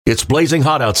It's blazing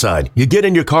hot outside. You get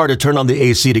in your car to turn on the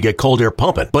AC to get cold air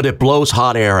pumping, but it blows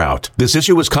hot air out. This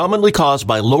issue is commonly caused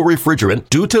by low refrigerant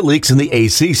due to leaks in the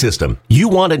AC system. You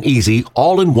want an easy,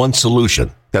 all-in-one solution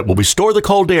that will restore the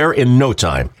cold air in no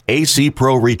time. AC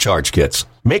Pro Recharge Kits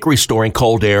make restoring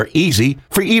cold air easy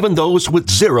for even those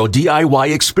with zero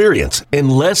DIY experience in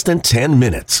less than 10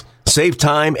 minutes. Save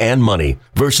time and money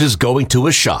versus going to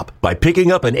a shop by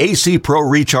picking up an AC Pro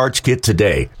Recharge Kit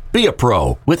today. Be a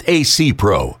pro with AC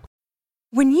Pro.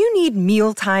 When you need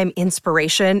mealtime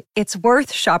inspiration, it's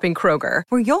worth shopping Kroger,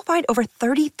 where you'll find over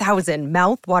 30,000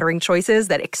 mouth-watering choices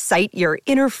that excite your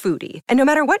inner foodie. And no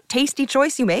matter what tasty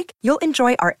choice you make, you'll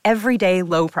enjoy our everyday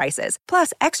low prices,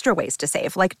 plus extra ways to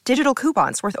save, like digital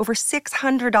coupons worth over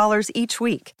 $600 each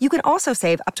week. You can also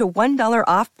save up to $1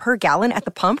 off per gallon at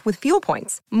the pump with fuel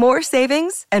points. More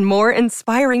savings and more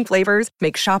inspiring flavors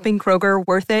make shopping Kroger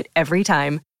worth it every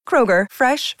time. Kroger,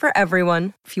 fresh for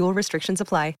everyone. Fuel restrictions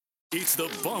apply. It's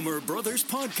the Bomber Brothers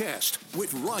Podcast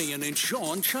with Ryan and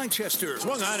Sean Chichester.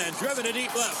 Swung on and driven to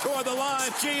deep left toward the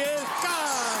line. She is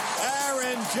gone.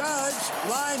 Aaron Judge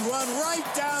lined one right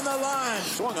down the line.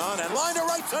 Swung on and lined to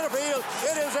right center field.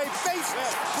 It is a base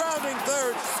hit. Grounding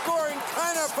third. Scoring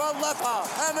Kiner Falefa.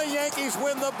 And the Yankees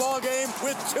win the ball game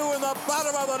with two in the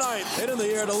bottom of the ninth. Hit in the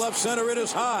air to left center. It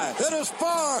is high. It is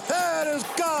far. It is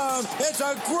gone. It's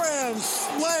a grand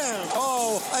slam.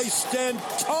 Oh, a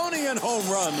Stantonian home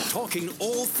run. Talking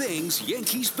all things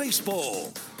Yankees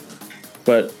baseball.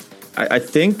 But I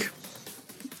think,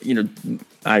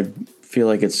 I feel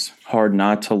like it's hard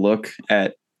not to look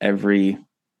at every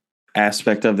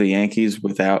aspect of the Yankees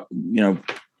without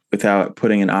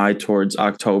putting an eye towards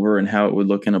October and how it would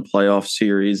look in a playoff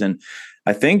series. And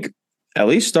I think at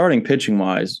least starting pitching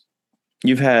wise,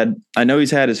 I know he's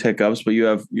had his hiccups, but you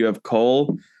have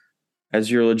Cole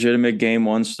as your legitimate game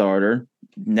one starter.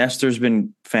 Nestor's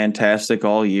been fantastic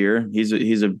all year. He's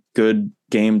a good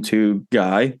game two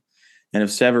guy. And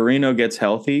if Severino gets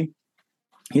healthy,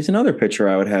 he's another pitcher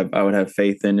I would have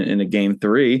faith in a game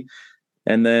three.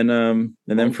 And then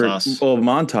Montas.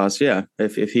 Montas, yeah.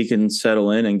 If he can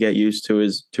settle in and get used to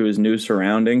his new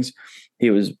surroundings. He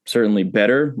was certainly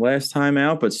better last time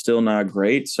out, but still not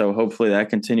great. So hopefully that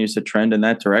continues to trend in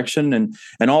that direction. And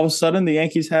all of a sudden the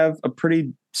Yankees have a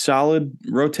pretty solid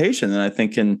rotation that I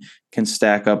think can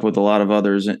stack up with a lot of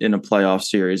others in a playoff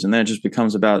series. And then it just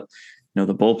becomes about,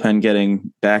 the bullpen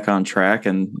getting back on track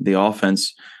and the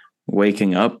offense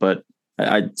waking up. But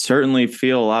I certainly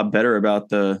feel a lot better about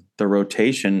the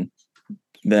rotation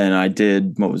than I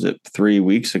did, 3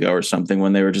 weeks ago or something,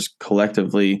 when they were just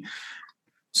collectively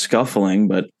scuffling.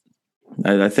 But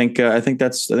I think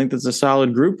that's a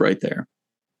solid group right there.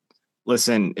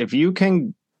 Listen, if you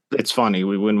can, it's funny,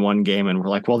 we win one game and we're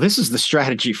like, well, this is the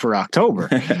strategy for October.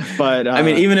 But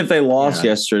even if they lost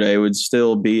yesterday, it would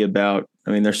still be about,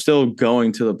 they're still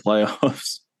going to the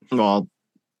playoffs. Well,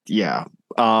 yeah.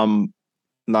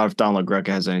 Not if Don LaGreca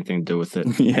has anything to do with it.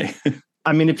 Yeah.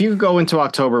 If you go into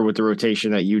October with the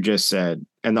rotation that you just said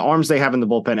and the arms they have in the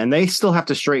bullpen, and they still have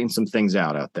to straighten some things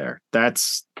out there.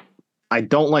 I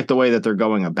don't like the way that they're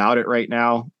going about it right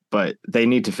now, but they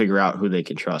need to figure out who they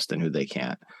can trust and who they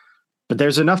can't. But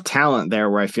there's enough talent there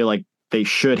where I feel like they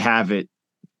should have it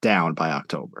down by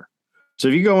October. So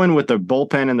if you go in with the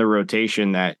bullpen and the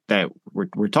rotation that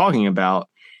we're talking about,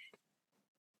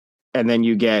 and then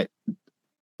you get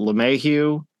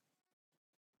LeMahieu,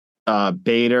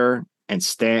 Bader, and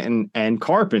Stanton and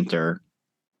Carpenter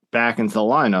back into the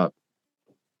lineup,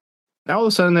 now all of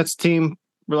a sudden that's a team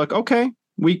we're like, okay,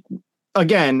 we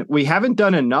haven't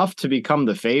done enough to become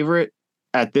the favorite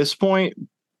at this point,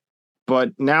 but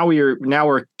now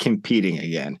we're competing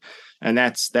again. And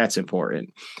that's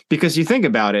important, because you think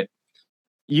about it,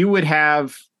 you would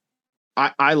have,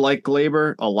 I like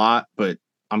Gleyber a lot, but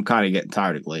I'm kind of getting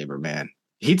tired of Gleyber, man.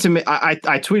 I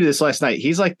tweeted this last night.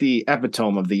 He's like the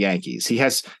epitome of the Yankees. He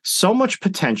has so much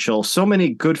potential, so many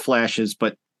good flashes,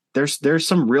 but there's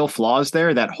some real flaws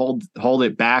there that hold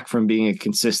it back from being a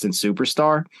consistent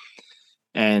superstar.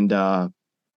 And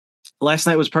last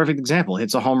night was a perfect example.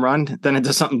 Hits a home run, then it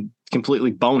does something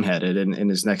completely boneheaded in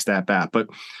his next at bat. But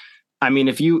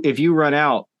if you run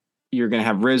out, you're going to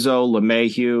have Rizzo,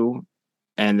 LeMahieu,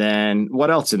 and then what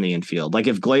else in the infield? Like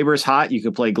if Gleyber's hot, you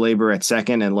could play Gleyber at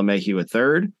second and LeMahieu at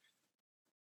third.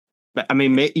 But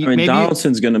maybe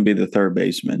Donaldson's going to be the third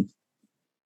baseman.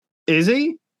 Is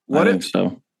he? I think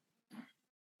so.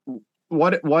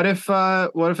 What if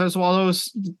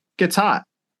Oswaldo gets hot?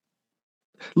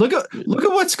 Look at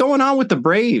what's going on with the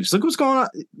Braves. Look what's going on.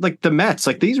 Like the Mets,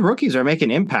 like these rookies are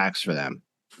making impacts for them.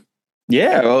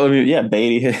 Yeah.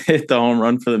 Beatty hit the home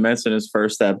run for the Mets in his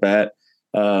first at bat.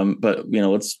 But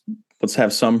let's let's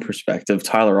have some perspective.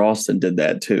 Tyler Austin did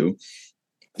that too.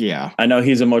 Yeah. I know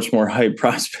he's a much more hype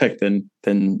prospect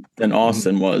than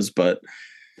Austin was, but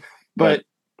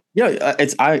yeah,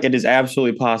 it is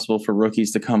absolutely possible for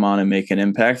rookies to come on and make an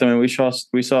impact. I mean,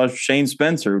 we saw Shane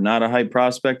Spencer, not a hype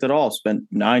prospect at all, spent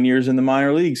 9 years in the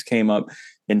minor leagues, came up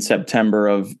in September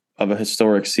of a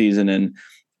historic season and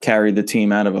carried the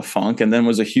team out of a funk, and then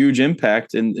was a huge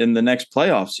impact in the next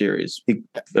playoff series. He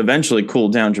eventually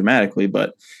cooled down dramatically,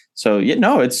 but so yeah,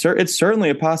 no, it's certainly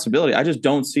a possibility. I just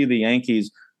don't see the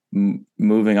Yankees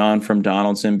moving on from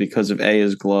Donaldson because of A,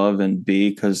 his glove, and B,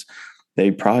 because they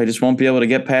probably just won't be able to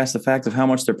get past the fact of how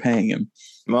much they're paying him.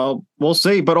 Well, we'll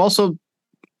see, but also,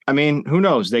 I mean, who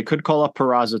knows? They could call up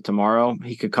Peraza tomorrow.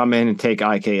 He could come in and take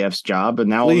IKF's job, and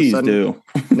now Please all of a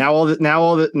sudden,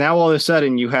 do. now all of a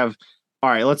sudden you have. All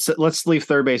right, let's leave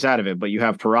third base out of it, but you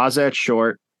have Peraza at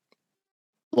short,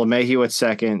 LeMahieu at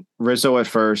second, Rizzo at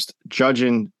first, Judge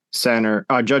in center,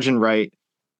 Judge in right,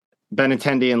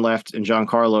 Benintendi in left, and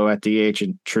Giancarlo at DH,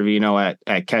 and Trevino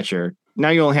at catcher. Now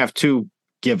you only have 2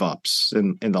 give ups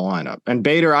in the lineup. And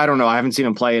Bader, I don't know. I haven't seen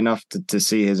him play enough to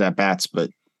see his at bats, but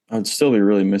I'd still be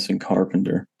really missing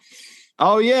Carpenter.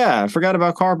 Oh yeah, I forgot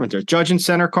about Carpenter. Judge in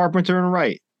center, Carpenter in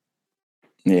right.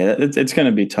 Yeah, it's going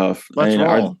to be tough. Let's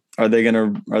roll. Are they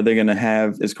gonna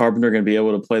have? Is Carpenter going to be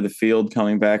able to play the field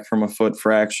coming back from a foot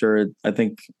fracture? I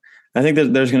think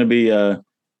that there's going to be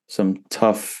some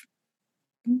tough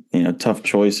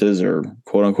choices or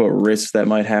quote unquote risks that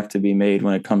might have to be made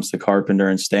when it comes to Carpenter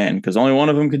and Stanton, because only one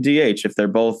of them could DH if they're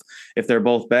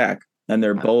both back, and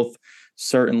they're both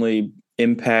certainly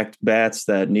impact bats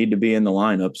that need to be in the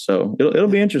lineup. So it'll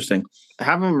be interesting.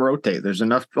 Have them rotate. There's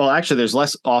enough. Well, actually, there's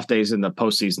less off days in the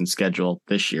postseason schedule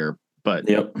this year. But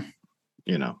yep,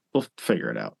 we'll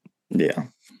figure it out. Yeah,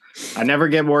 I never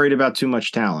get worried about too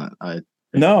much talent.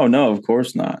 No, of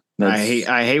course not. I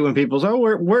hate when people say,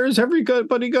 "Oh, where is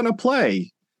everybody going to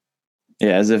play?" Yeah,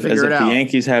 as if the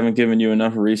Yankees haven't given you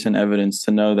enough recent evidence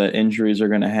to know that injuries are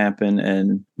going to happen,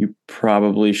 and you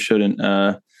probably shouldn't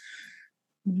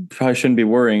be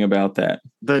worrying about that.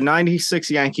 The '96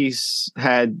 Yankees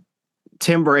had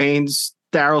Tim Raines,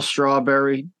 Darryl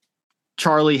Strawberry,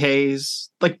 Charlie Hayes,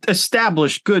 like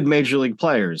established good major league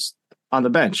players on the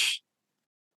bench.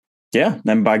 Yeah,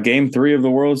 and by game 3 of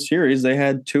the World Series, they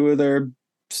had 2 of their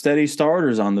steady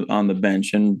starters on the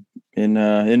bench and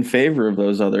in favor of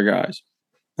those other guys,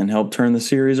 and helped turn the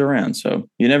series around. So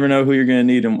you never know who you're going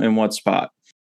to need in what spot.